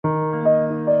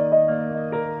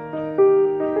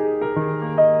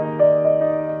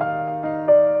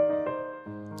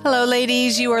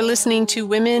ladies. You are listening to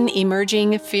Women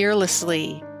Emerging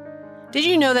Fearlessly. Did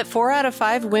you know that 4 out of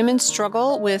 5 women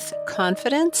struggle with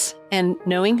confidence and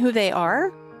knowing who they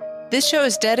are? This show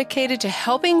is dedicated to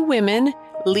helping women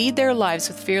lead their lives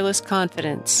with fearless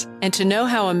confidence and to know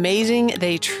how amazing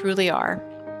they truly are.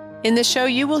 In the show,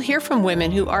 you will hear from women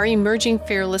who are emerging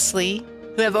fearlessly,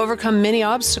 who have overcome many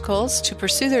obstacles to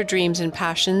pursue their dreams and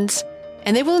passions,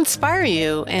 and they will inspire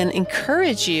you and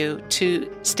encourage you to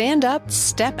stand up,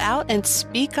 step out, and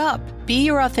speak up. Be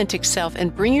your authentic self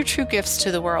and bring your true gifts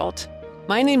to the world.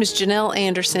 My name is Janelle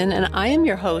Anderson, and I am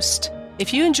your host.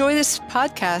 If you enjoy this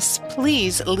podcast,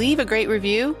 please leave a great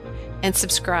review and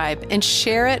subscribe and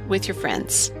share it with your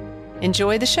friends.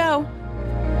 Enjoy the show.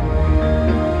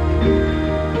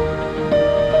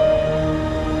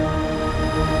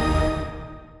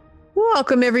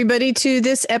 Welcome, everybody, to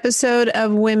this episode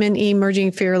of Women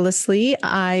Emerging Fearlessly.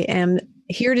 I am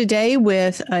here today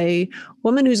with a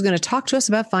woman who's going to talk to us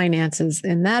about finances.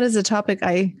 And that is a topic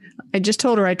I just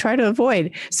told her I try to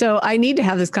avoid. So I need to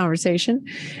have this conversation.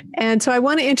 And so I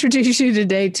want to introduce you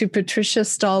today to Patricia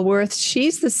Stallworth.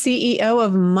 She's the CEO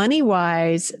of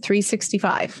MoneyWise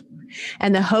 365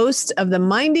 and the host of the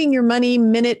Minding Your Money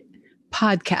Minute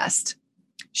podcast.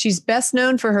 She's best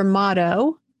known for her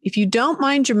motto, if you don't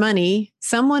mind your money,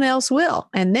 someone else will,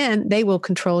 and then they will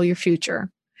control your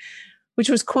future, which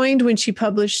was coined when she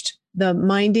published the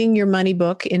Minding Your Money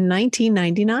book in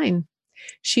 1999.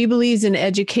 She believes in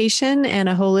education and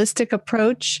a holistic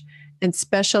approach and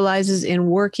specializes in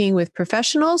working with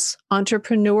professionals,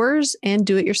 entrepreneurs, and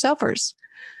do-it-yourselfers.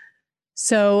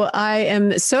 So I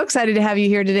am so excited to have you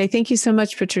here today. Thank you so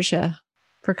much, Patricia,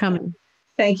 for coming.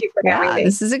 Thank you for having me.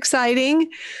 This is exciting.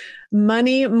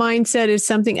 Money mindset is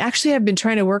something actually I've been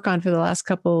trying to work on for the last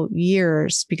couple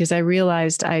years because I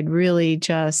realized I'd really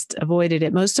just avoided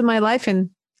it most of my life and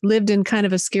lived in kind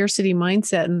of a scarcity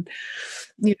mindset. And,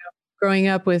 growing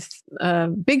up with a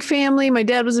big family, my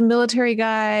dad was a military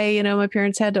guy. My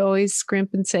parents had to always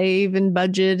scrimp and save and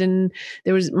budget. And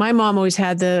my mom always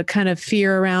had the kind of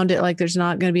fear around it, like there's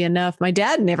not going to be enough. My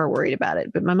dad never worried about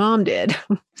it, but my mom did.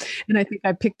 And I think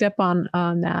I picked up on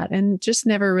that and just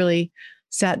never really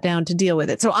sat down to deal with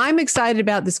it. So I'm excited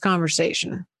about this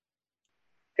conversation.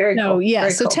 Very cool. Yeah.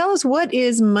 Very so cool. Tell us, what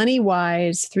is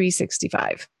MoneyWise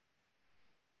 365?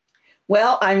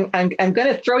 Well, I'm going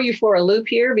to throw you for a loop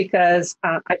here because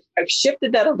I've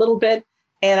shifted that a little bit,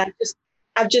 and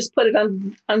I've just put it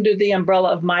under the umbrella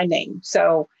of my name.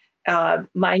 So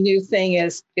my new thing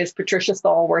is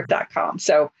patriciastallworth.com.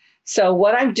 So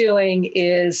what I'm doing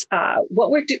is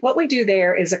what we do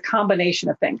there is a combination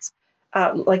of things.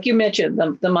 Like you mentioned,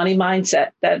 the money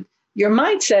mindset, that your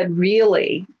mindset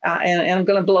really, and I'm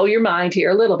going to blow your mind here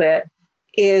a little bit,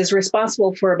 is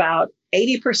responsible for about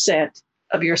 80%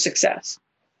 of your success.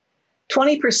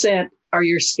 20% are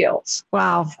your skills.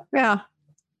 Wow. Yeah,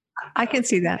 I can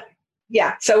see that.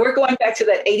 Yeah. So we're going back to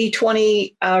that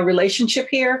 80-20 relationship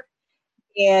here.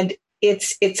 And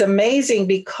it's amazing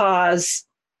because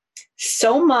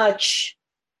so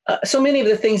many of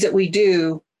the things that we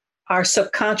do, our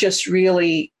subconscious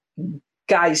really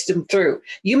guides them through.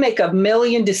 You make a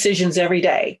million decisions every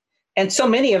day. And so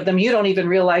many of them you don't even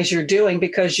realize you're doing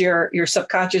because your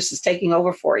subconscious is taking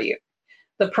over for you.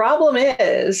 The problem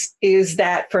is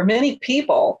that for many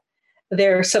people,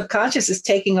 their subconscious is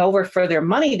taking over for their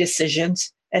money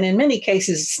decisions. And in many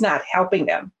cases, it's not helping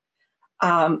them.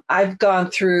 I've gone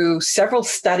through several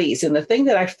studies, and the thing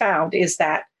that I found is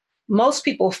that most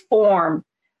people form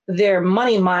their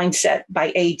money mindset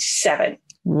by age 7.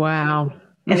 Wow.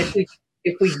 And if we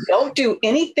don't do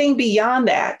anything beyond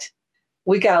that,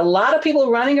 we got a lot of people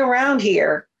running around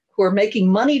here who are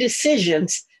making money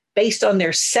decisions based on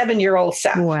their 7-year-old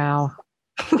self. Wow.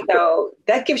 So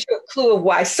that gives you a clue of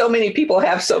why so many people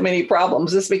have so many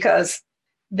problems. It's because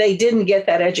they didn't get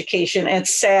that education. And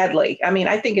sadly,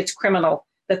 I think it's criminal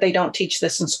that they don't teach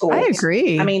this in schools. I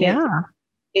agree.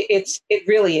 It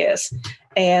really is.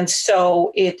 And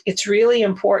so it's really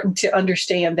important to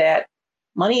understand that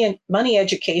money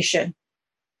education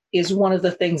is one of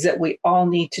the things that we all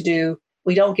need to do.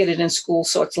 We don't get it in school,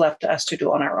 so it's left to us to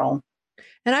do on our own.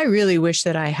 And I really wish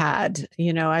that I had.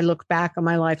 I look back on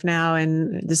my life now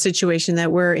and the situation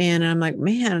that we're in, and I'm like,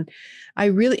 man,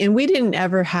 and we didn't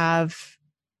ever have,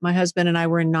 my husband and I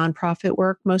were in nonprofit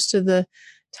work most of the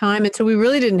time. And so we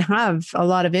really didn't have a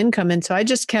lot of income. And so I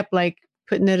just kept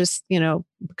putting it as,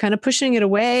 kind of pushing it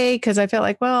away because I felt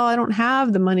like, well, I don't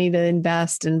have the money to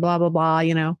invest and blah, blah, blah,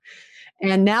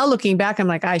 And now looking back, I'm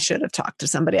like, I should have talked to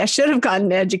somebody. I should have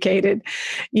gotten educated,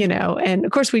 and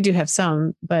of course we do have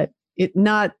some, but it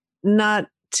not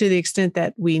to the extent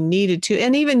that we needed to,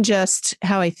 and even just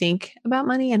how I think about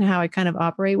money and how I kind of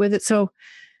operate with it. So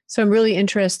I'm really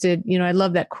interested, I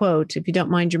love that quote, if you don't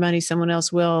mind your money, someone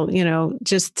else will,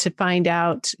 just to find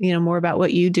out, more about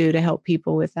what you do to help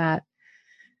people with that.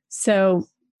 So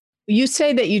you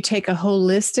say that you take a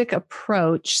holistic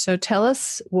approach. So tell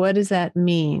us, what does that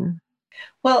mean?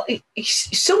 Well,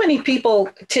 so many people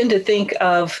tend to think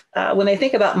of, when they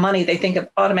think about money, they think of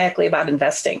automatically about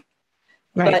investing.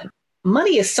 Right. But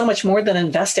money is so much more than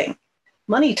investing.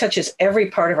 Money touches every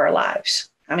part of our lives.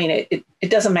 I mean, it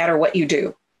doesn't matter what you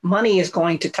do. Money is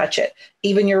going to touch it.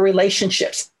 Even your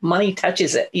relationships, money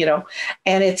touches it,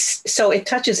 and it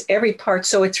touches every part.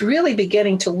 So it's really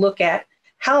beginning to look at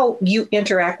how you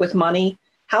interact with money,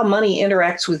 how money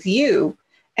interacts with you,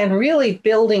 and really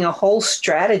building a whole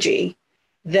strategy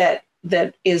that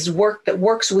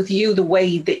works with you the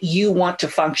way that you want to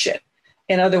function.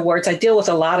 In other words, I deal with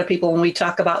a lot of people when we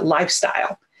talk about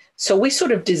lifestyle. So we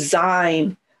sort of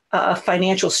design a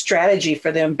financial strategy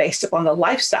for them based upon the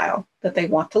lifestyle that they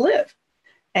want to live.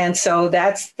 And so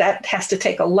that has to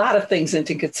take a lot of things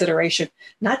into consideration,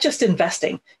 not just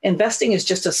investing. Investing is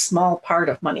just a small part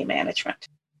of money management.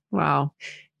 Wow.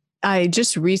 I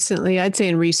just recently, I'd say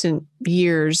in recent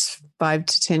years, 5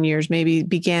 to 10 years, maybe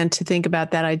began to think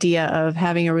about that idea of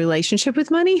having a relationship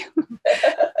with money.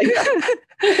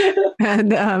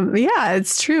 And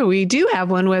it's true. We do have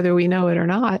one, whether we know it or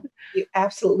not. You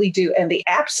absolutely do. And the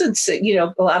absence, a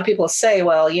lot of people say,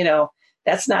 well,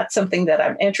 that's not something that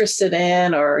I'm interested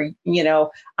in, or,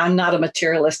 I'm not a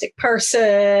materialistic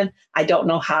person. I don't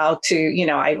know how to,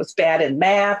 I was bad in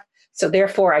math, so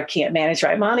therefore I can't manage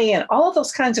my money, and all of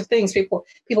those kinds of things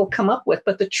people come up with.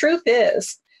 But the truth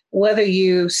is, whether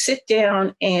you sit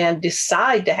down and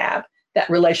decide to have that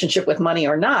relationship with money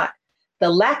or not, the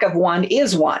lack of one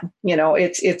is one.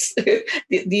 It's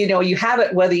you have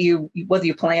it whether you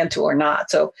plan to or not.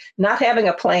 So not having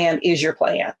a plan is your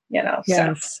plan. Yes,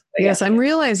 so, yes, I'm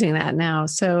realizing that now.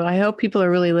 So I hope people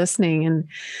are really listening.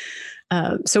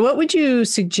 And so, what would you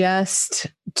suggest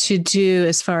to do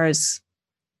as far as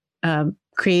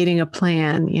creating a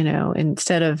plan?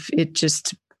 Instead of it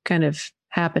just kind of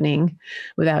happening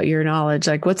without your knowledge.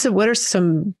 Like, what are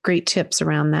some great tips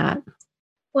around that?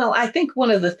 Well, I think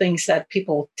one of the things that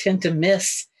people tend to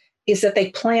miss is that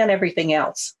they plan everything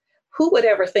else. Who would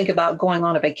ever think about going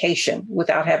on a vacation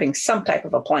without having some type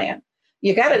of a plan?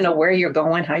 You got to know where you're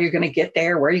going, how you're going to get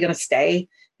there, where you're going to stay.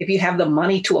 If you have the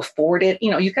money to afford it,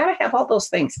 you got to have all those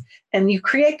things. And you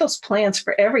create those plans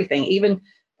for everything, even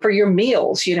for your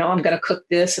meals. I'm going to cook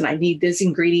this and I need these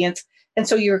ingredients. And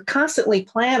so you're constantly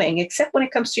planning, except when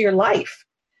it comes to your life.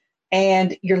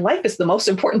 And your life is the most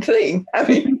important thing. I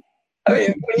mean,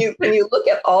 when you look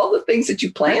at all the things that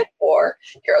you plan for,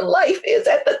 your life is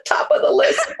at the top of the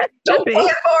list. Don't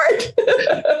plan for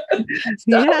it.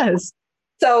 Yes.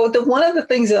 So one of the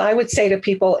things that I would say to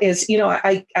people is,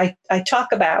 I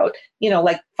talk about,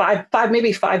 like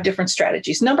maybe five different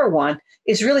strategies. Number one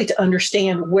is really to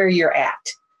understand where you're at.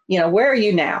 Where are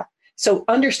you now? So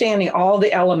understanding all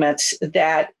the elements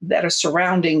that are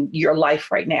surrounding your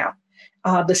life right now.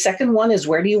 The second one is,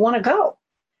 where do you want to go?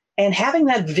 And having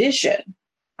that vision,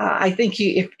 I think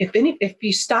if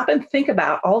you stop and think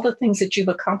about all the things that you've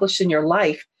accomplished in your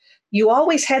life, you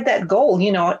always had that goal.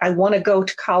 I want to go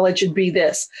to college and be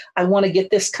this. I want to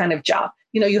get this kind of job.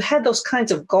 You had those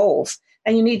kinds of goals,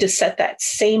 and you need to set that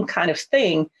same kind of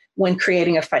thing when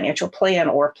creating a financial plan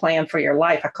or a plan for your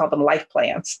life. I call them life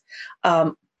plans.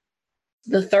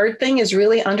 The third thing is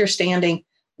really understanding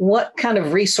what kind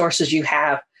of resources you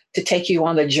have to take you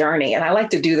on the journey. And I like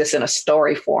to do this in a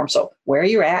story form. So where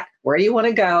you're at, where you want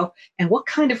to go, and what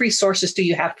kind of resources do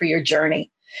you have for your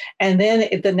journey? And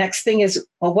then the next thing is,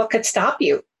 well, what could stop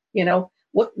you?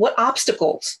 What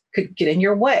obstacles could get in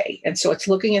your way? And so it's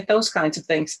looking at those kinds of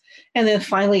things. And then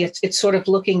finally, it's sort of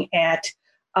looking at,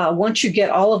 once you get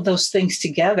all of those things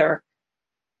together,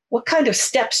 what kind of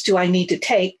steps do I need to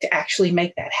take to actually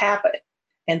make that happen?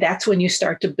 And that's when you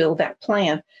start to build that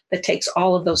plan that takes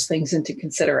all of those things into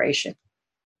consideration.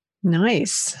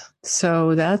 Nice.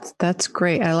 So that's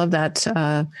great. I love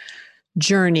that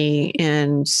journey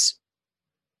and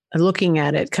looking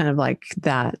at it kind of like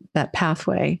that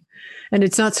pathway. And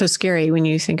it's not so scary when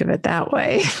you think of it that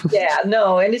way. Yeah,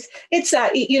 no. And it's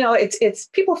that, it's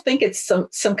people think it's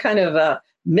some kind of a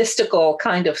mystical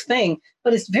kind of thing,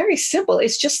 but it's very simple.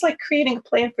 It's just like creating a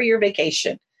plan for your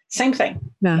vacation. Same thing.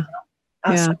 Yeah.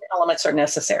 Some elements are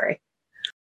necessary.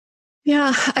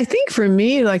 Yeah, I think for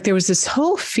me, like there was this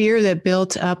whole fear that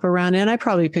built up around it. And I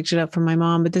probably picked it up from my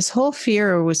mom, but this whole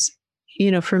fear was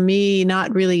for me,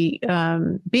 not really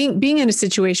being in a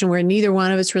situation where neither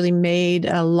one of us really made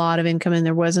a lot of income, and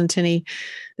there wasn't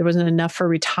enough for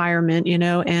retirement,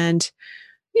 and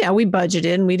yeah, we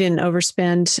budgeted and we didn't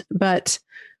overspend, but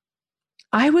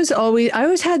I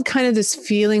always had kind of this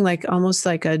feeling, like almost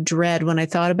like a dread when I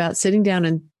thought about sitting down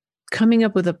and coming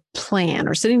up with a plan,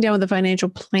 or sitting down with a financial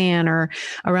plan, or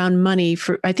around money.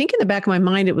 I think in the back of my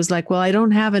mind, it was like, well, I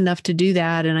don't have enough to do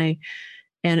that. And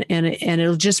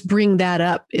it'll just bring that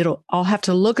up. I'll have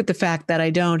to look at the fact that I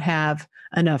don't have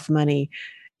enough money.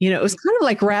 It was kind of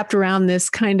like wrapped around this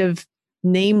kind of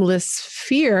nameless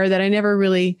fear that I never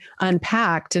really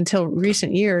unpacked until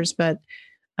recent years. But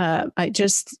I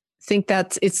just think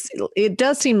it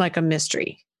does seem like a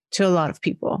mystery to a lot of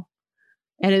people,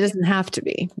 and it doesn't have to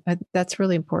be. That's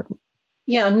really important.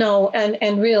 Yeah, no.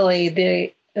 And really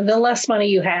the less money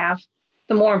you have,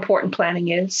 the more important planning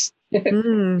is.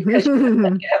 Because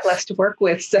you have less to work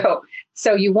with.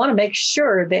 So you want to make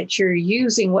sure that you're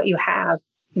using what you have,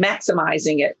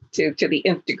 maximizing it to the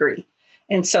nth degree.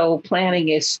 And so planning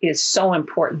is so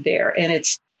important there. And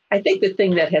I think the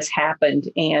thing that has happened,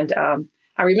 and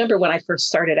I remember when I first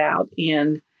started out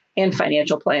in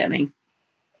financial planning,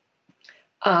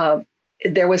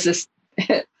 there was this,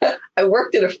 I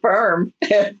worked at a firm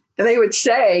and they would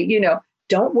say,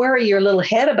 don't worry your little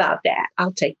head about that.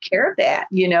 I'll take care of that.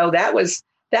 That was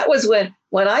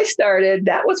when I started,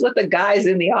 that was what the guys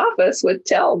in the office would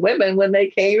tell women when they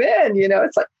came in.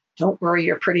 It's like, don't worry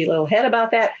your pretty little head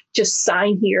about that. Just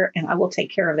sign here and I will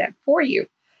take care of that for you.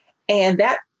 And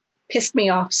that pissed me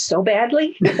off so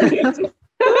badly. That's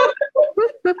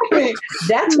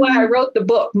why I wrote the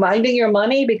book, Minding Your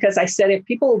Money, because I said, if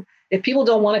people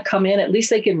don't want to come in, at least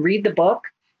they can read the book.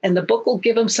 And the book will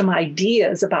give them some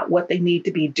ideas about what they need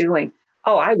to be doing.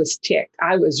 Oh, I was ticked.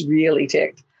 I was really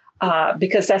ticked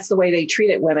because that's the way they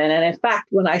treated women. And in fact,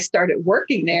 when I started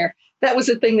working there, that was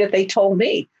the thing that they told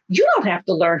me. You don't have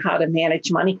to learn how to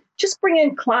manage money. Just bring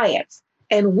in clients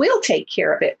and we'll take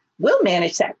care of it. We'll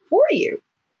manage that for you.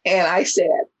 And I said,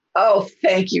 oh,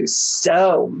 thank you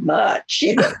so much.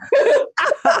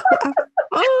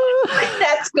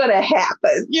 That's going to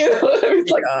happen.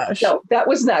 It's like, no, that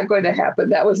was not going to happen.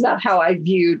 That was not how I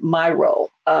viewed my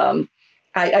role.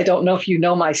 I don't know if you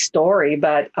know my story,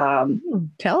 but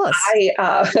tell us.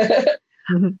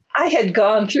 I had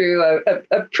gone through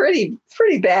a pretty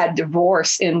bad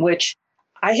divorce in which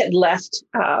I had left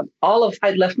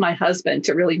I'd left my husband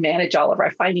to really manage all of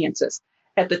our finances.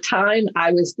 At the time,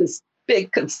 I was this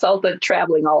big consultant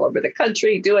traveling all over the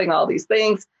country, doing all these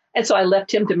things. And so I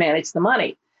left him to manage the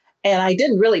money. And I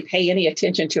didn't really pay any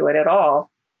attention to it at all.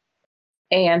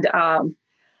 And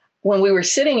when we were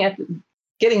sitting at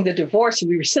getting the divorce,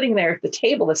 we were sitting there at the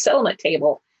table, the settlement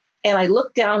table, and I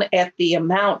looked down at the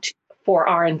amount for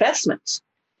our investments.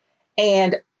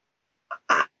 And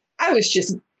I was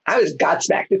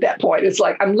godsmacked at that point. It's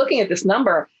like, I'm looking at this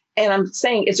number and I'm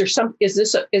saying, is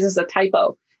this a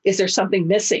typo? Is there something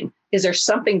missing? Is there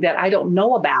something that I don't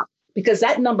know about? Because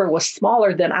that number was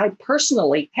smaller than I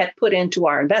personally had put into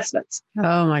our investments.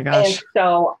 Oh my gosh. And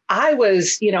so I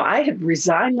was, I had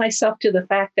resigned myself to the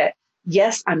fact that,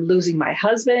 yes, I'm losing my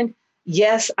husband.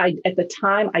 Yes, at the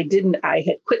time I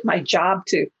had quit my job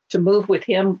to move with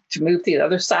him, to move to the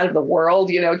other side of the world,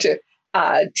 to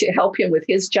help him with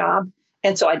his job.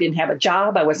 And so I didn't have a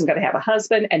job. I wasn't going to have a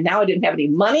husband. And now I didn't have any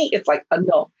money. It's like,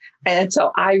 no. And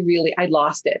so I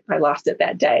lost it. I lost it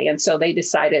that day. And so they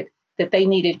decided that they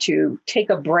needed to take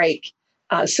a break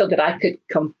so that I could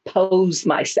compose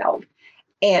myself.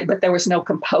 But there was no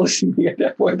composing me at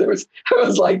that point. I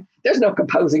was like, there's no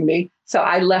composing me. So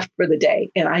I left for the day.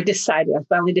 And I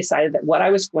finally decided that what I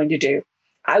was going to do,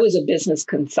 I was a business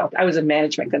consultant. I was a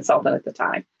management consultant at the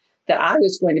time, that I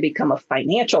was going to become a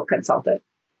financial consultant.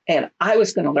 And I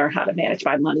was going to learn how to manage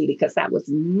my money because that was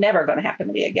never going to happen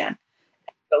to me again.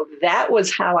 So that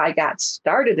was how I got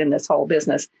started in this whole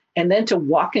business. And then to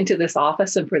walk into this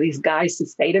office and for these guys to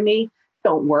say to me,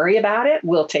 don't worry about it,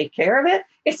 we'll take care of it.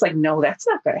 It's like, no, that's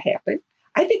not going to happen.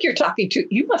 I think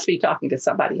you must be talking to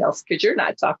somebody else because you're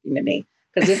not talking to me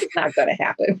because this is not going to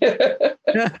happen.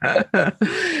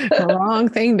 Wrong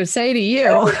thing to say to you.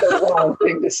 That was the wrong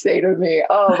thing to say to me.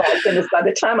 Oh my goodness. By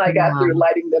the time I got through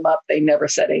lighting them up, they never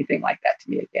said anything like that to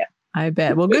me again. I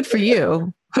bet. Well, good for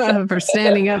you for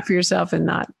standing up for yourself and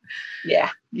not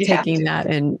taking that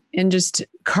and just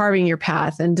carving your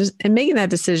path and making that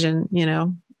decision,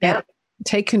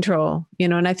 take control,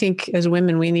 and I think as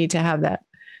women, we need to have that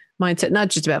mindset, not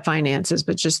just about finances,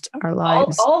 but just our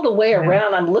lives. All the way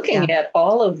around. I'm looking at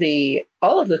all of the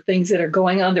things that are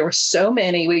going on. There were so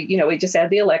many, we just had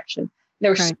the election.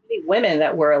 There were so many women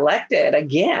that were elected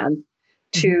again.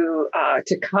 to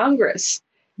Congress.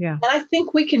 Yeah. And I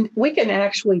think we can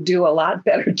actually do a lot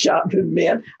better job than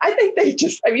men. I think we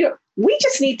just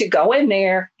need to go in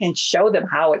there and show them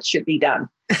how it should be done.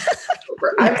 Yes.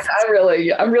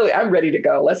 I'm ready to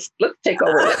go. Let's take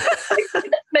over. Let's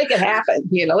make it happen.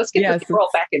 Let's get the world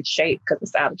back in shape because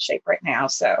it's out of shape right now.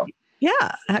 So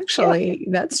yeah, actually,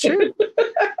 that's true.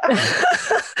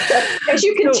 As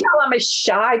you can tell, I'm a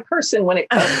shy person when it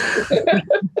comes.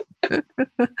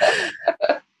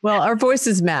 Well, our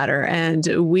voices matter, and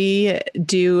we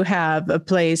do have a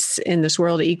place in this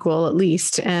world equal, at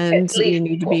least, and we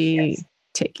need to be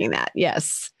taking that.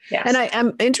 Yes. Yes. And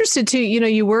I'm interested too,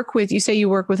 you say you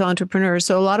work with entrepreneurs.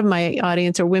 So a lot of my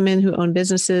audience are women who own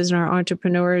businesses and are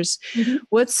entrepreneurs. Mm-hmm.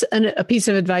 What's a piece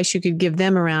of advice you could give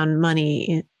them around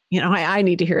money? I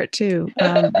need to hear it too.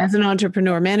 As an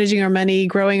entrepreneur, managing our money,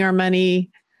 growing our money.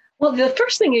 Well, the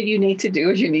first thing that you need to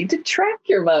do is you need to track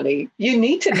your money. You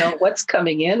need to know what's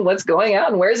coming in, what's going out,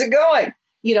 and where's it going?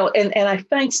 And I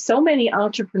find so many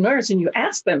entrepreneurs, and you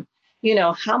ask them,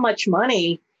 how much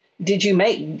money did you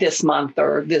make this month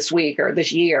or this week or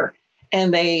this year?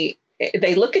 And they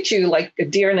look at you like a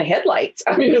deer in the headlights.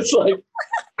 I mean, it's like,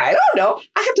 I don't know.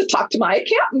 I have to talk to my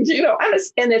accountant,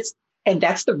 and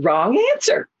that's the wrong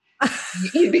answer.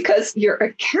 Because your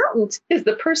accountant is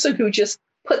the person who just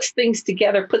puts things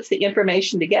together, puts the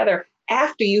information together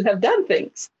after you have done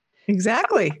things.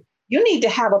 Exactly. You need to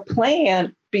have a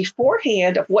plan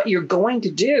beforehand of what you're going to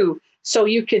do so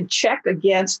you can check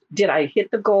against, did I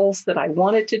hit the goals that I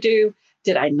wanted to do?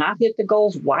 Did I not hit the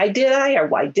goals? Why did I or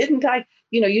why didn't I?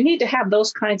 You need to have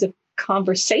those kinds of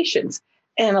conversations.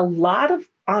 And a lot of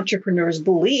entrepreneurs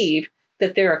believe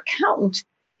that their accountant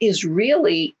is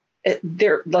really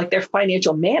their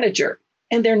financial manager,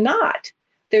 and they're not.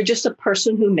 They're just a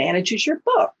person who manages your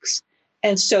books.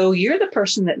 And so you're the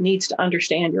person that needs to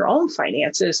understand your own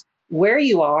finances, where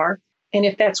you are, and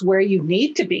if that's where you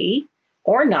need to be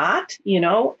or not,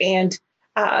 and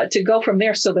to go from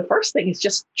there. So the first thing is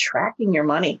just tracking your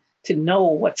money to know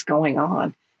what's going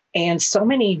on. And so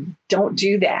many don't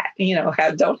do that,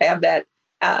 don't have that.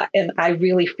 And I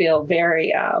really feel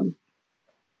very, I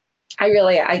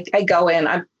go in,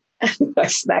 I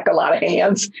smack a lot of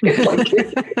hands.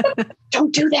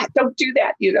 Don't do that,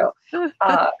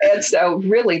 and so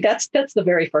really that's the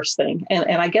very first thing.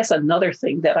 And I guess another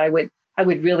thing that I would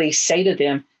really say to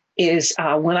them is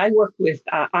when I work with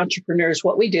entrepreneurs,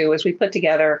 what we do is we put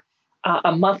together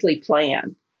a monthly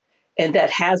plan, and that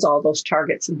has all those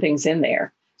targets and things in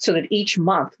there, so that each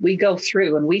month we go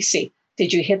through and we see,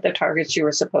 did you hit the targets you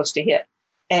were supposed to hit?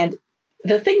 And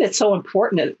the thing that's so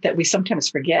important that we sometimes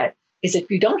forget is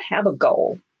if you don't have a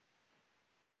goal,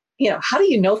 how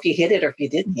do you know if you hit it or if you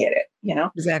didn't hit it?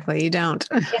 Exactly. You don't.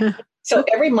 Yeah. So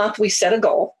every month we set a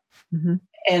goal, mm-hmm.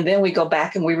 and then we go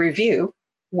back and we review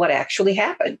what actually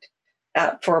happened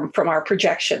from our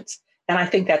projections. And I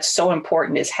think that's so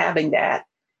important, is having that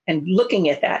and looking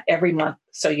at that every month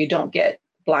so you don't get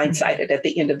blindsided at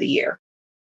the end of the year.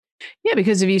 Yeah,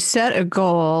 because if you set a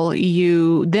goal,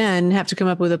 you then have to come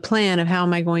up with a plan of how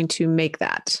am I going to make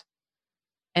that?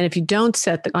 And if you don't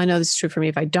I know this is true for me,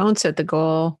 if I don't set the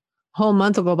goal, a whole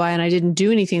month will go by and I didn't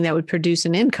do anything that would produce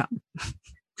an income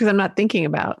because I'm not thinking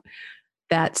about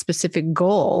that specific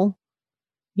goal,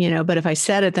 but if I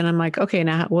set it, then I'm like, okay,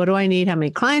 now what do I need? How many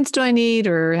clients do I need?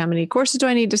 Or how many courses do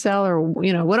I need to sell? Or,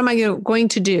 what am I going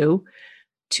to do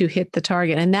to hit the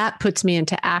target? And that puts me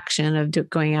into action of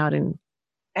going out and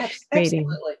creating.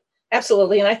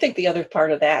 Absolutely. And I think the other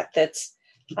part of that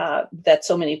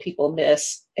so many people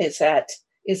miss is that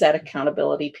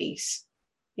accountability piece.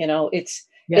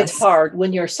 It's hard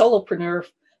when you're a solopreneur,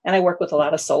 and I work with a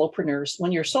lot of solopreneurs.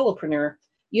 When you're a solopreneur,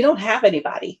 you don't have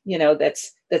anybody,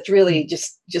 that's really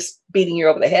just beating you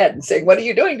over the head and saying, what are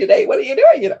you doing today? What are you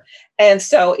doing? And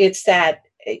so it's that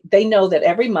they know that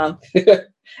every month they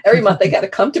got to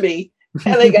come to me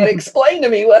and they got to explain to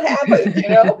me what happened,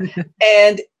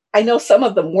 and I know some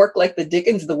of them work like the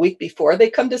Dickens the week before they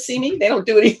come to see me. They don't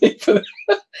do anything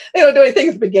they don't do anything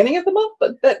at the beginning of the month,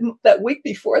 but that week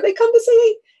before they come to see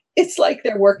me, it's like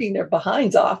they're working their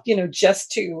behinds off,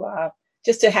 just to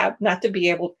have not to be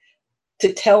able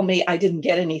to tell me I didn't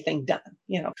get anything done,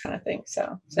 kind of thing.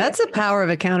 So that's the power of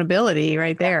accountability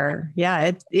right there.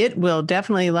 Yeah, it will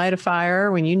definitely light a fire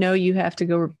when you have to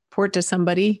go report to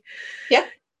somebody. Yeah.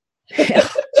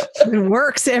 It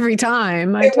works every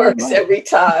time. It works every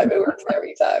time.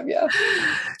 Yeah.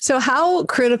 So how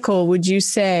critical would you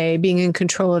say being in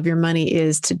control of your money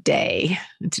is today,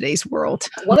 in today's world?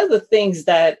 One of the things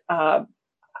that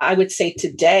I would say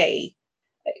today,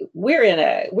 we're in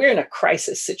a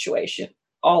crisis situation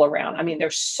all around. I mean,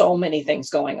 there's so many things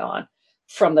going on,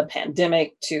 from the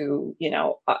pandemic to,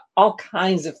 all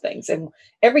kinds of things. And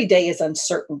every day is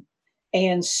uncertain.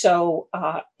 And so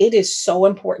it is so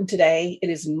important today. It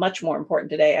is much more important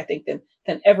today, I think,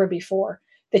 than ever before,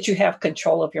 that you have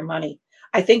control of your money.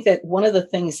 I think that one of the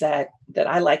things that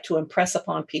I like to impress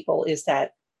upon people is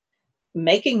that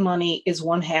making money is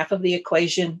one half of the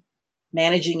equation,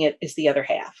 managing it is the other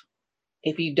half.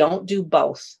 If you don't do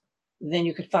both, then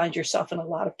you could find yourself in a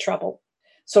lot of trouble.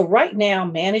 So right now,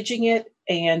 managing it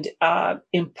and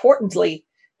importantly,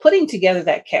 putting together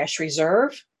that cash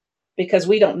reserve, because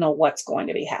we don't know what's going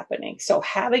to be happening. So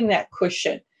having that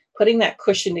cushion, putting that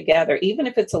cushion together, even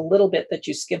if it's a little bit that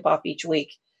you skip off each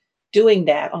week, doing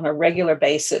that on a regular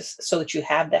basis so that you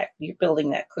have that, you're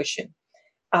building that cushion.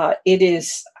 It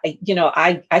is,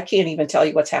 I can't even tell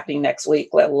you what's happening next week,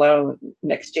 let alone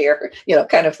next year,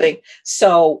 kind of thing.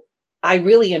 So I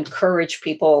really encourage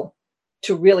people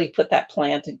to really put that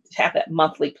plan, to have that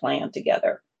monthly plan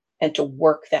together and to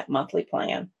work that monthly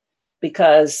plan.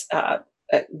 Because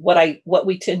what I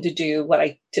tend to do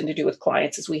with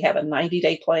clients is we have a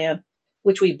 90-day plan,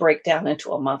 which we break down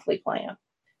into a monthly plan.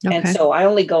 Okay. And so I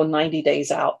only go 90 days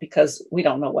out because we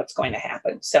don't know what's going to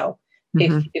happen. So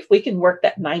if we can work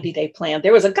that 90-day plan,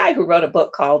 there was a guy who wrote a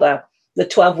book called The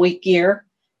 12-Week Year.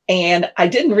 And I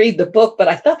didn't read the book, but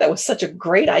I thought that was such a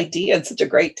great idea and such a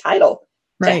great title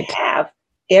to have.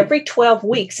 Every 12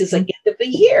 weeks is the end of the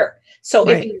year. So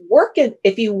if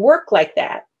you work like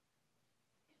that,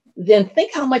 then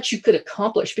think how much you could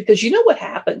accomplish, because you know what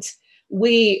happens.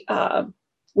 We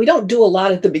don't do a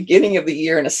lot at the beginning of the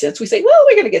year, in a sense. We say, well,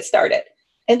 we're going to get started.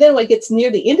 And then when it gets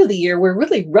near the end of the year, we're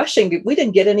really rushing. We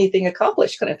didn't get anything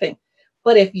accomplished, kind of thing.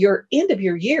 But if your end of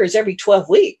your year is every 12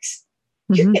 weeks,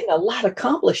 you're getting a lot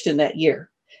accomplished in that year.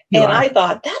 I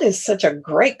thought that is such a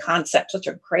great concept, such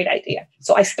a great idea.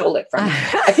 So I stole it from you.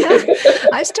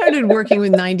 I started working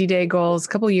with 90-day goals a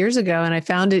couple of years ago, and I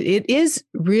found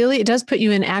it does put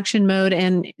you in action mode.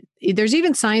 And there's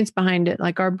even science behind it.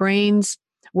 Like, our brains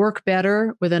work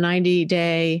better with a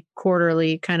 90-day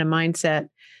quarterly kind of mindset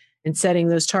and setting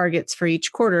those targets for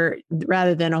each quarter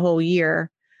rather than a whole year.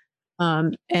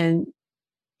 And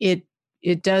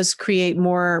it does create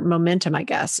more momentum, I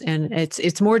guess. And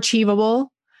it's more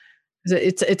achievable.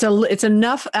 It's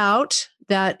enough out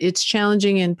that it's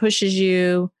challenging and pushes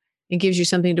you and gives you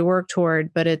something to work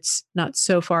toward, but it's not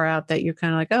so far out that you're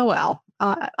kind of like, oh, well,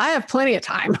 I have plenty of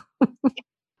time.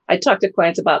 I talk to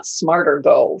clients about smarter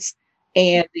goals,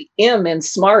 and the M in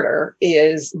smarter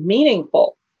is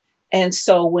meaningful. And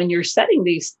so when you're setting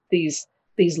these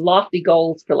lofty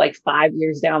goals for like 5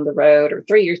 years down the road or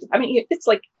 3 years, I mean, it's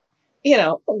like,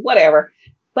 whatever.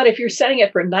 But if you're setting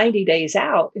it for 90 days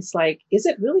out, it's like, is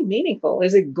it really meaningful?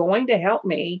 Is it going to help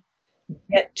me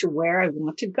get to where I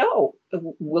want to go?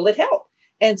 Will it help?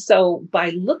 And so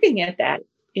by looking at that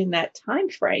in that time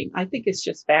frame, I think it's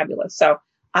just fabulous. So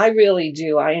I really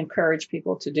do. I encourage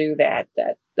people to do that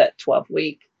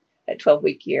 12-week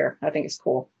year. I think it's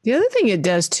cool. The other thing it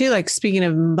does too, like speaking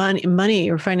of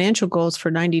money or financial goals for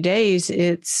 90 days,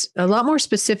 it's a lot more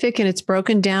specific, and it's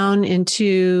broken down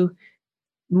into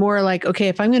more like, okay,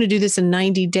 if I'm going to do this in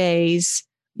 90 days,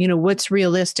 what's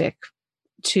realistic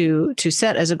to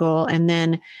set as a goal, and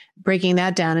then breaking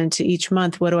that down into each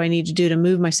month. What do I need to do to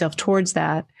move myself towards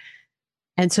that?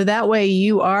 And so that way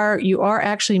you are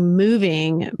actually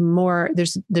moving more.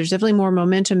 There's definitely more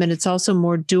momentum, and it's also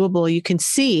more doable. You can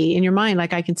see in your mind,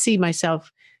 like, I can see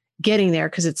myself getting there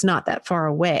because it's not that far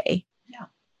away.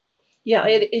 Yeah.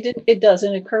 It does.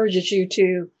 It encourages you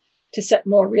to set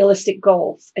more realistic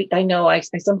goals. I know I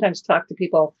sometimes talk to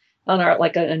people on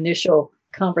an initial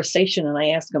conversation, and I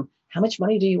ask them, how much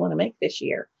money do you want to make this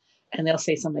year? And they'll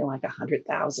say something like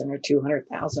 100,000 or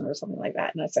 200,000 or something like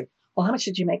that. And I say, well, how much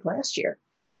did you make last year?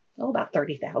 Oh, about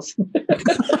 30,000. And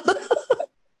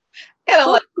I'm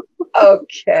like,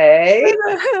 okay.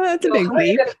 That's a big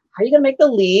leap. How are you going to make the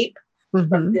leap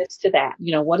from this to that?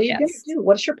 What are you going to do?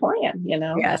 What's your plan?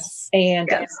 Yes. And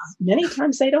many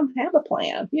times they don't have a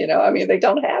plan. They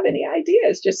don't have any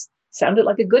ideas. Just sounded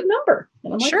like a good number.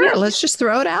 And I'm like, sure, let's just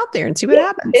throw it out there and see what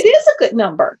happens. It is a good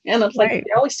number. And it's like,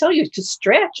 they always tell you to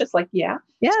stretch. It's like,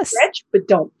 stretch, but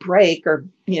don't break, or,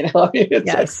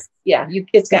 it's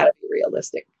it's got to be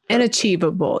realistic. And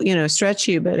achievable, stretch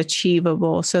you, but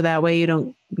achievable. So that way you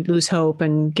don't lose hope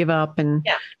and give up and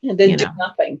then do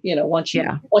nothing. Once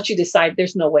you decide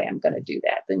there's no way I'm going to do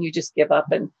that, then you just give up.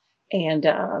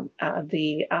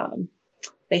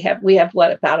 We have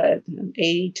about an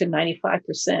 80 to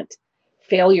 95%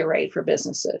 failure rate for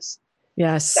businesses.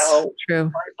 Yes, so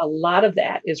true. A lot of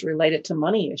that is related to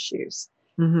money issues.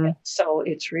 So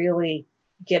it's really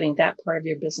getting that part of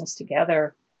your business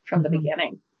together from the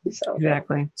beginning. So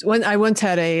exactly. So when I once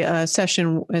had a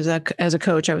session as a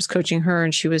coach, I was coaching her,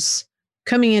 and she was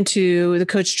coming into the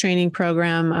coach training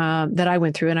program that I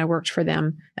went through, and I worked for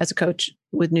them as a coach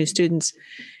with new students.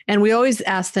 And we always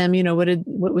asked them,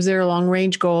 what was their long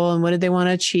range goal, and what did they want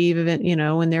to achieve,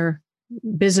 when their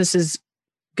business is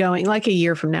going like a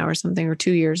year from now or something, or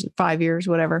 2 years, 5 years,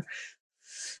 whatever.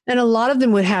 And a lot of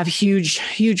them would have huge,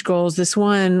 huge goals. This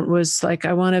one was like,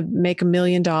 I want to make $1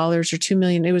 million or 2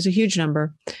 million. It was a huge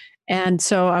number. And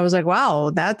so I was like,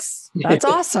 wow, that's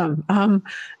awesome.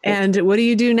 And what do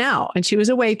you do now? And she was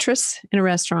a waitress in a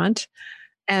restaurant.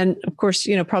 And of course,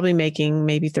 probably making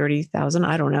maybe 30,000.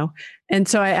 I don't know. And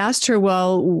so I asked her,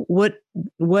 well,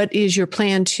 what is your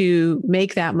plan to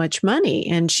make that much money?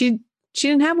 And she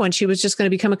didn't have one. She was just going to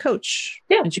become a coach.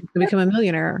 Yeah. And she was going to become a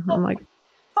millionaire. I'm like,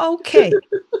 okay.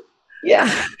 Yeah.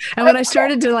 And when I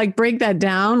started to like break that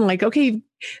down, like, okay,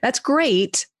 that's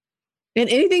great. And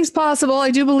anything's possible.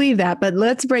 I do believe that, but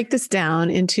let's break this down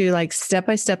into like step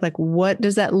by step. Like, what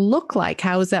does that look like?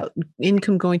 How is that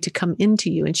income going to come into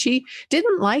you? And she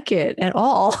didn't like it at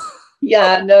all.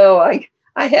 Yeah, no,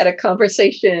 I had a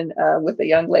conversation with a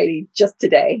young lady just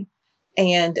today,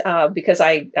 and because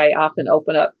I often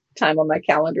open up time on my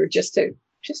calendar just to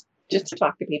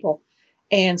talk to people.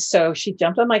 And so she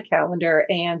jumped on my calendar,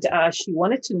 and she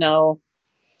wanted to know,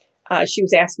 she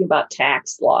was asking about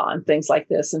tax law and things like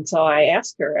this. And so I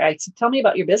asked her, I said, tell me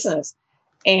about your business.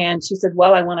 And she said,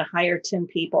 well, I want to hire 10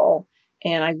 people,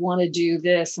 and I want to do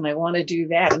this, and I want to do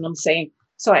that. And I'm saying,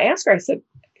 so I asked her, I said,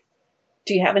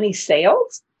 do you have any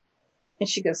sales? And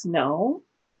she goes, no.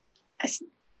 I said,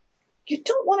 you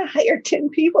don't want to hire 10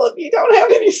 people if you don't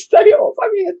have any sales. I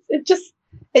mean,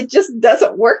 it just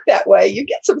doesn't work that way. You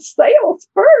get some sales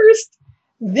first,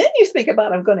 then you think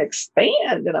about, I'm going to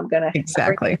expand and I'm going to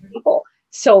exactly people.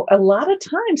 So a lot of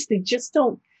times they just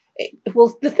don't.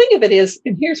 Well, the thing of it is,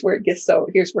 and here's where it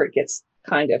gets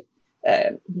kind of,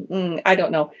 I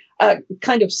don't know,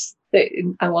 kind of,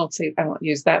 I won't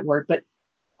use that word, but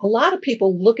a lot of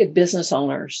people look at business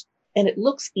owners and it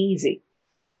looks easy.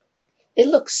 It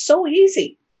looks so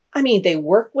easy. I mean, they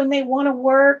work when they want to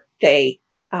work. They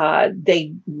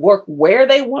work where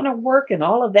they want to work and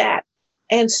all of that.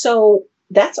 And so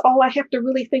that's all I have to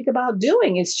really think about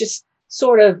doing is just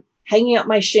sort of hanging out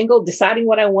my shingle, deciding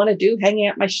what I want to do, hanging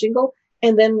out my shingle,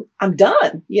 and then I'm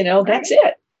done. That's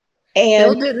it.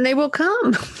 And build it and they will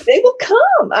come. They will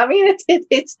come. I mean,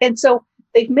 it's and so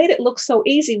they've made it look so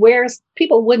easy, whereas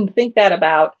people wouldn't think that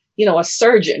about, a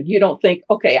surgeon. You don't think,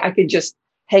 okay, I can just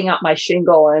hang out my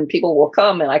shingle and people will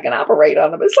come and I can operate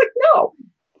on them. It's like, no,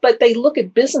 but they look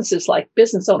at businesses like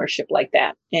business ownership like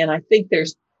that. And I think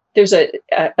there's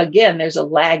a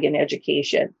lag in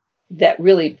education that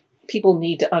really people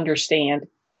need to understand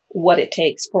what it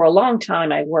takes. For a long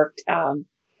time, I worked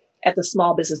at the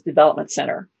Small Business Development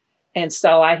Center. And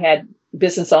so I had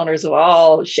business owners of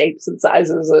all shapes and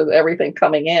sizes and everything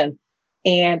coming in.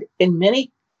 And in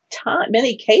many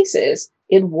cases,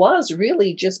 it was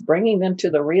really just bringing them to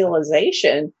the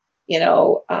realization,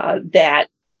 that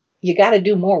you got to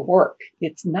do more work.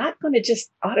 It's not going to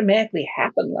just automatically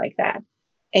happen like that.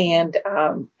 And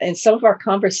some of our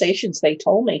conversations, they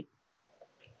told me,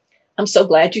 I'm so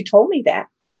glad you told me that.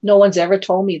 No one's ever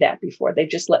told me that before. They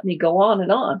just let me go on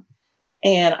and on.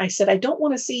 And I said, I don't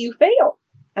want to see you fail.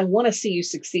 I want to see you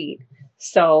succeed.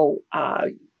 So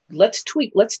let's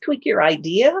tweak your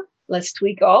idea. Let's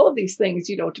tweak all of these things,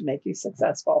 to make you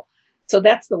successful. So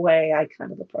that's the way I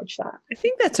kind of approach that. I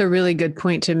think that's a really good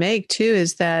point to make too,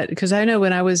 is that because I know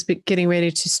when I was getting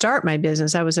ready to start my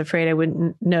business, I was afraid I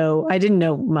didn't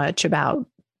know much about,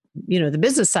 the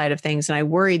business side of things. And I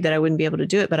worried that I wouldn't be able to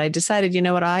do it. But I decided, you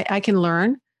know what, I can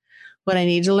learn what I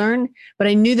need to learn, but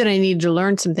I knew that I needed to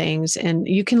learn some things, and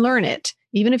you can learn it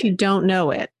even if you don't know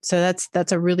it. So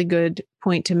that's a really good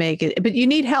point to make. But you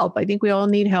need help. I think we all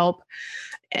need help.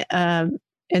 And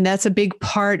that's a big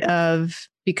part of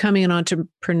becoming an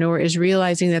entrepreneur, is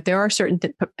realizing that there are certain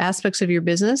aspects of your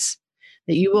business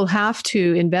that you will have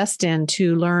to invest in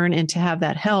to learn and to have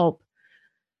that help,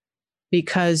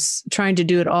 because trying to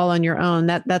do it all on your own,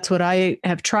 that's what I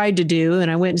have tried to do. And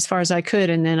I went as far as I could.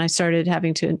 And then I started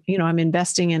having to, I'm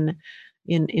investing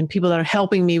in people that are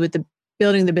helping me with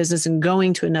building the business and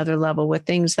going to another level with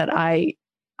things that I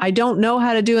don't know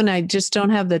how to do. And I just don't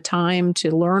have the time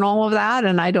to learn all of that.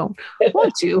 And I don't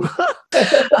want to,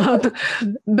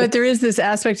 but there is this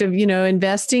aspect of,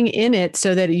 investing in it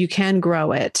so that you can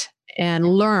grow it and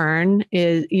learn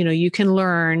is, you can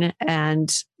learn,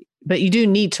 but you do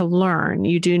need to learn.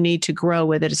 You do need to grow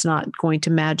with it. It's not going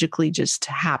to magically just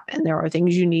happen. There are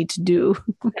things you need to do.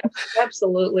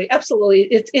 Absolutely. Absolutely.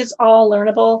 It's all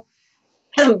learnable.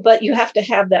 but you have to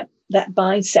have that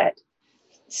mindset.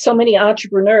 So many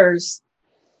entrepreneurs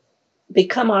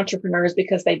become entrepreneurs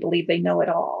because they believe they know it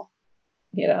all.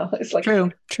 It's like,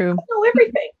 True. I know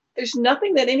everything. There's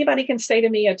nothing that anybody can say to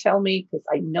me or tell me because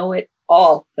I know it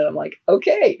all. And I'm like,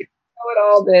 okay, know it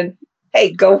all, then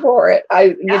hey, go for it.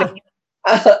 I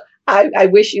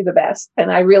wish you the best. And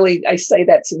I say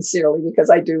that sincerely because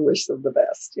I do wish them the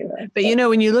best, But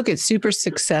when you look at super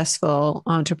successful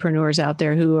entrepreneurs out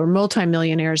there who are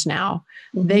multimillionaires now,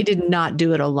 they did not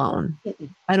do it alone.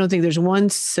 I don't think there's one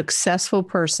successful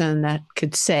person that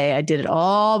could say, I did it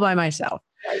all by myself.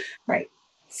 Right.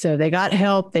 So they got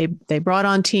help. They brought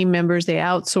on team members. They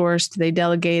outsourced. They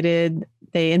delegated.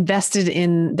 They invested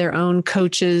in their own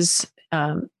coaches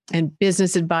and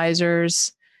business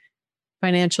advisors,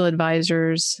 financial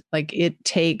advisors. Like, it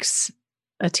takes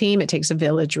a team. It takes a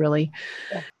village, really.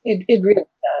 Yeah, it really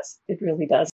does. It really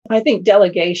does. I think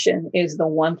delegation is the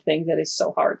one thing that is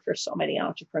so hard for so many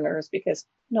entrepreneurs because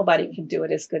nobody can do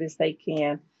it as good as they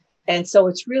can. And so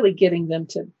it's really getting them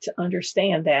to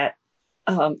understand that.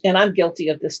 And I'm guilty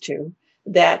of this too,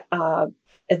 that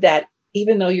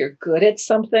even though you're good at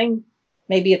something,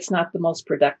 maybe it's not the most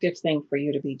productive thing for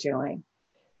you to be doing.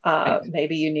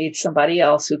 Maybe you need somebody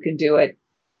else who can do it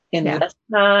in less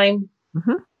time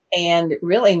and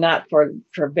really not for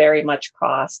very much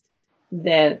cost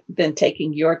than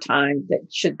taking your time that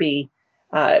should be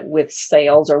with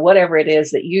sales or whatever it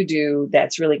is that you do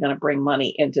that's really going to bring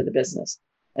money into the business.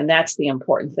 And that's the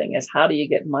important thing, is how do you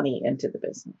get money into the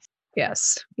business?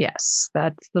 Yes.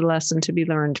 That's the lesson to be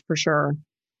learned for sure.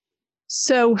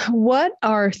 So what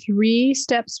are 3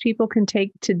 steps people can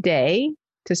take today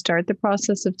to start the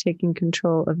process of taking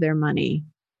control of their money,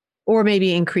 or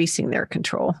maybe increasing their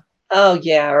control? Oh,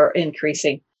 yeah, or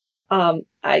increasing. I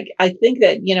think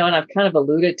that, and I've kind of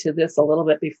alluded to this a little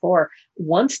bit before.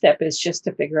 One step is just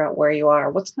to figure out where you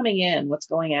are, what's coming in, what's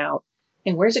going out,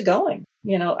 and where's it going?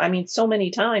 So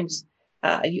many times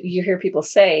you hear people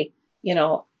say,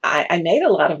 I made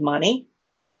a lot of money,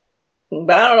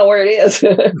 but I don't know where it is.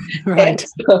 Right.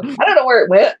 So I don't know where it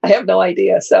went. I have no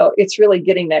idea. So it's really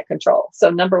getting that control.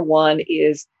 So number one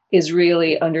is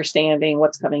really understanding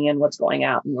what's coming in, what's going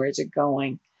out, and where is it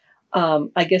going.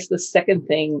 I guess the second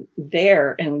thing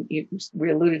there, and we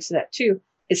alluded to that too,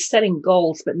 is setting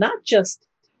goals, but not just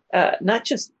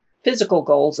physical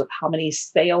goals of how many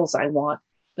sales I want,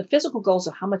 but physical goals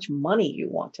of how much money you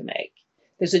want to make.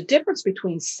 There's a difference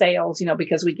between sales,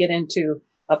 because we get into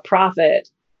a profit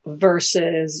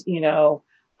versus,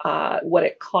 what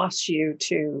it costs you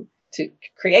to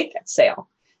create that sale.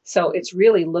 So it's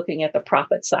really looking at the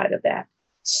profit side of that.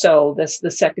 So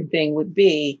the second thing would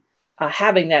be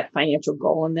having that financial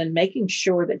goal, and then making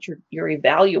sure that you're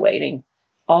evaluating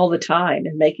all the time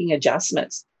and making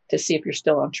adjustments to see if you're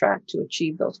still on track to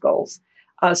achieve those goals.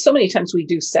 So many times we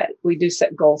do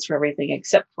set goals for everything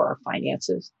except for our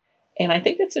finances. And I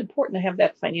think it's important to have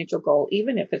that financial goal,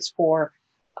 even if it's for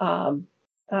how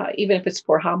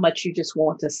much you just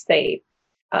want to save.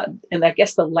 And I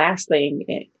guess the last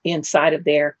thing inside of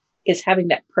there is having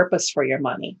that purpose for your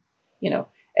money. A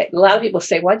lot of people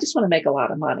say, well, I just want to make a lot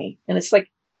of money. And it's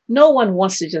like, no one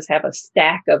wants to just have a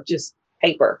stack of just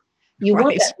paper. You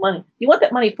want that money. You want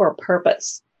that money for a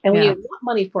purpose. And when you want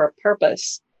money for a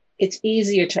purpose, it's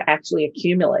easier to actually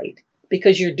accumulate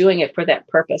because you're doing it for that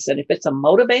purpose. And if it's a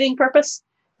motivating purpose,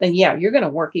 then you're going to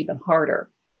work even harder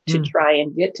to try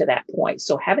and get to that point.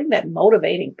 So having that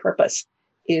motivating purpose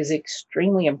is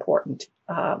extremely important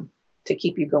to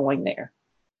keep you going there.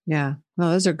 Yeah.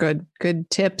 Well, those are good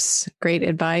tips. Great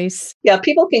advice. Yeah.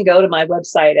 People can go to my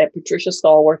website at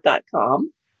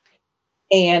patriciastallworth.com.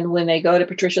 And when they go to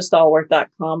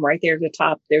patriciastallworth.com, right there at the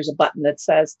top, there's a button that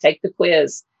says take the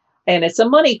quiz. And it's a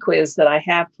money quiz that I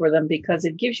have for them because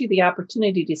it gives you the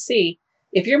opportunity to see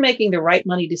if you're making the right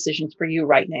money decisions for you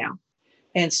right now.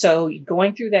 And so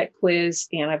going through that quiz,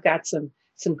 and I've got some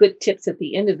good tips at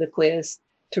the end of the quiz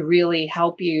to really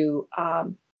help you,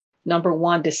 number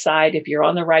one, decide if you're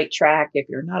on the right track, if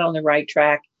you're not on the right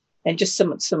track, and just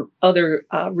some other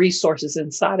resources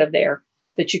inside of there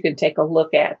that you can take a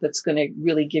look at that's going to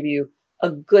really give you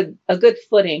a good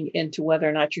footing into whether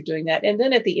or not you're doing that. And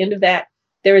then at the end of that,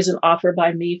 there is an offer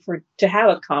by me to have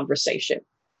a conversation.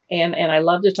 And I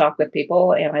love to talk with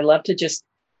people, and I love to just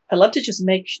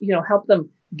make, help them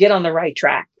get on the right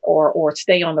track or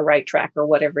stay on the right track or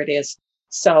whatever it is.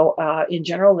 So in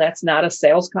general, that's not a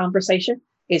sales conversation.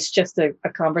 It's just a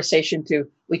conversation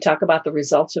we talk about the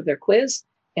results of their quiz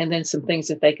and then some things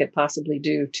that they could possibly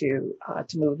do to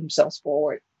move themselves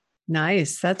forward.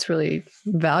 Nice. That's really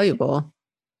valuable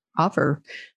offer.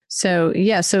 So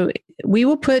so we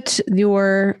will put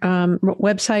your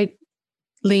website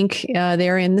link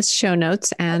there in the show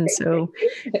notes. And so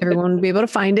everyone will be able to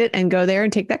find it and go there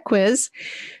and take that quiz.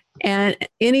 And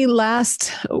any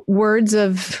last words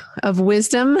of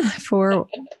wisdom for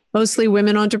mostly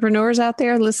women entrepreneurs out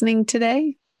there listening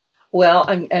today? Well,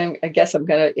 I guess I'm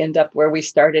going to end up where we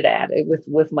started at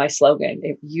with my slogan.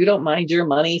 If you don't mind your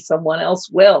money, someone else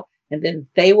will, and then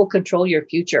they will control your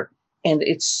future. And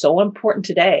it's so important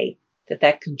today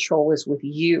that control is with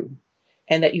you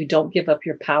and that you don't give up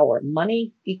your power.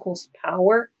 Money equals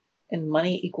power and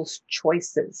money equals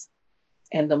choices.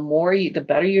 And the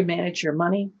better you manage your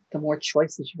money, the more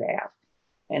choices you have.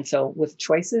 And so with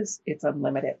choices, it's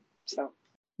unlimited. So.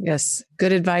 Yes,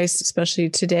 good advice, especially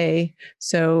today.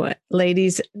 So,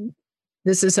 ladies,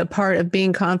 this is a part of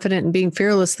being confident and being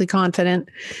fearlessly confident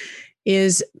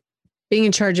is being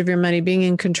in charge of your money, being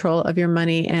in control of your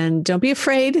money. And don't be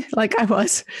afraid, like I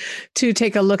was, to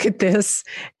take a look at this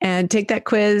and take that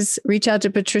quiz. Reach out to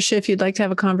Patricia if you'd like to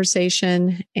have a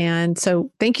conversation. And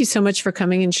so thank you so much for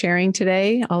coming and sharing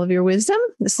today all of your wisdom.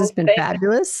 This has been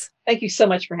fabulous. Thank you so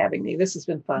much for having me. This has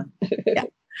been fun. Yeah.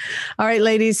 All right,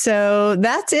 ladies. So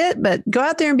that's it. But go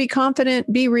out there and be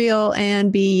confident, be real,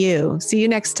 and be you. See you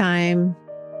next time.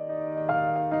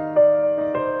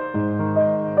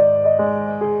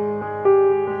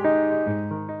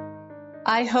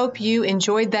 I hope you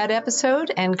enjoyed that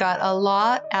episode and got a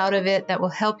lot out of it that will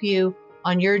help you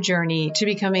on your journey to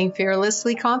becoming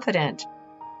fearlessly confident.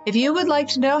 If you would like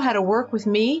to know how to work with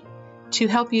me to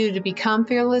help you to become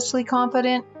fearlessly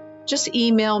confident, just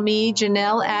email me,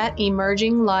 Janelle at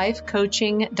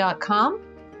emerginglifecoaching.com.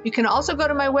 You can also go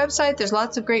to my website. There's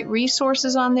lots of great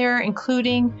resources on there,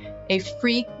 including a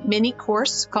free mini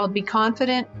course called Be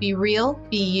Confident, Be Real,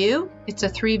 Be You. It's a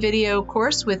 3-video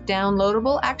course with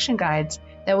downloadable action guides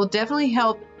that will definitely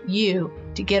help you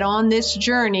to get on this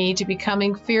journey to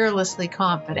becoming fearlessly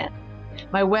confident.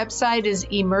 My website is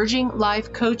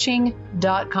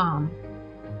emerginglifecoaching.com.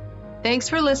 Thanks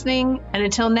for listening, and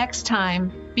until next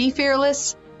time, be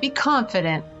fearless, be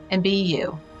confident, and be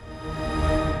you.